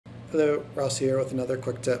Hello, Ross here with another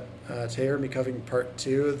quick tip. Today we're going to be covering part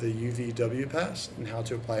 2 of the UVW pass and how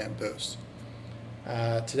to apply it in post.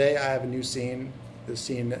 Today I have a new scene. This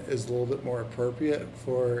scene is a little bit more appropriate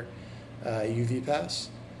for UV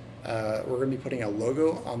pass. We're going to be putting a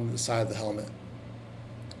logo on the side of the helmet.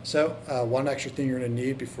 So one extra thing you're going to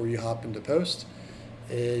need before you hop into post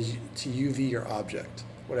is to UV your object,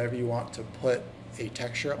 whatever you want to put a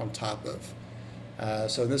texture on top of.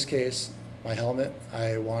 So in this case, my helmet,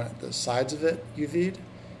 I want the sides of it UV'd,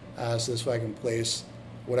 so this way I can place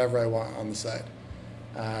whatever I want on the side.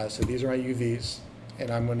 So these are my UVs, and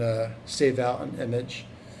I'm going to save out an image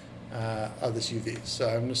of this UV. So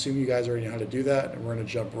I'm going to assume you guys already know how to do that, and we're going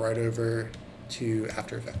to jump right over to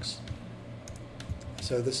After Effects.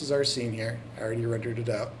 So this is our scene here. I already rendered it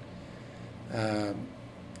out. We're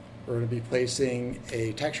going to be placing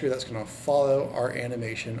a texture that's going to follow our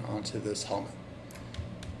animation onto this helmet.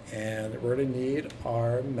 And we're going to need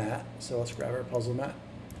our mat, so let's grab our puzzle mat.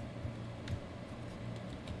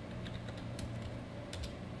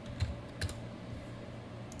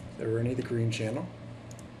 So we're going to need the green channel.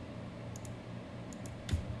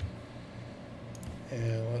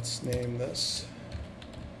 And let's name this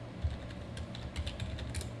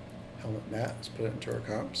helmet mat. Let's put it into our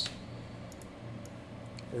comps.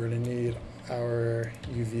 We're going to need our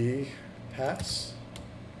UV pass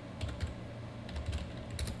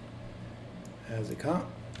as a comp,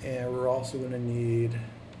 and we're also going to need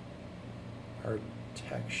our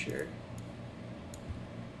texture.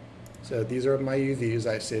 So these are my UVs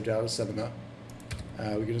I saved out of Cinema.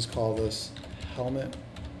 We can just call this helmet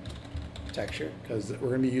texture because we're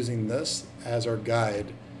going to be using this as our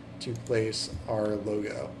guide to place our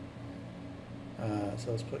logo.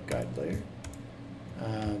 So let's put guide layer.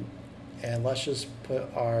 And let's just put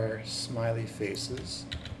our smiley faces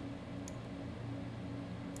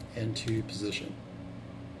into position.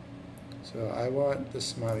 So I want the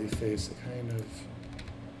smiley face to kind of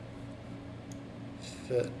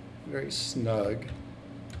fit very snug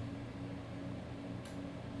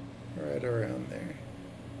right around there.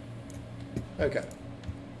 Okay,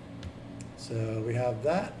 so we have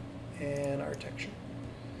that and our texture.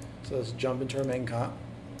 So let's jump into our main comp.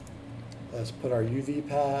 Let's put our UV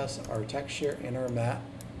pass, our texture, and our mat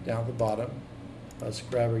down at the bottom. Let's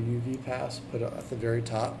grab our UV pass, put it at the very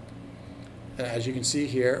top. And as you can see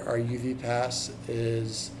here, our UV pass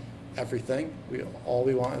is everything. All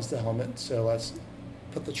we want is the helmet. So let's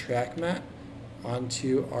put the track mat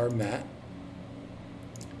onto our mat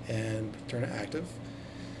and turn it active.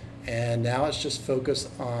 And now let's just focus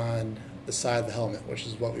on the side of the helmet, which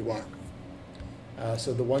is what we want.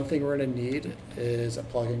 So the one thing we're going to need is a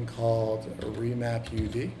plugin called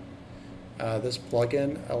mapUV. This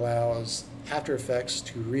plugin allows After Effects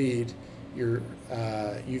to read your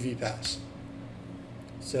UV pass.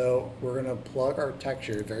 So we're going to plug our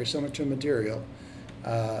texture, very similar to a material,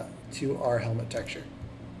 to our helmet texture.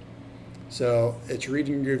 So it's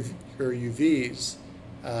reading your UVs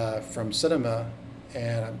from Cinema,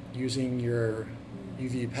 and I'm using your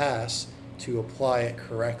UV pass to apply it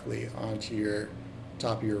correctly onto your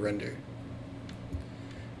top of your render.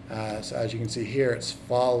 So as you can see here, it's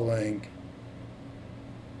following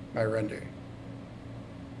my render.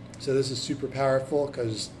 So this is super powerful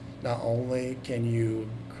because not only can you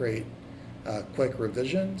create quick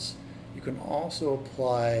revisions, you can also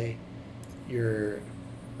apply your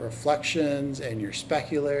reflections and your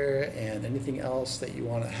specular and anything else that you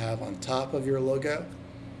want to have on top of your logo.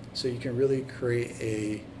 So you can really create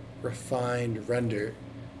a refined render,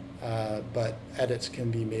 but edits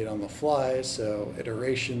can be made on the fly, so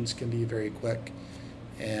iterations can be very quick,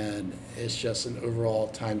 and it's just an overall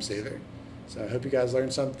time saver. So I hope you guys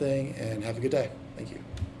learned something, and have a good day. Thank you.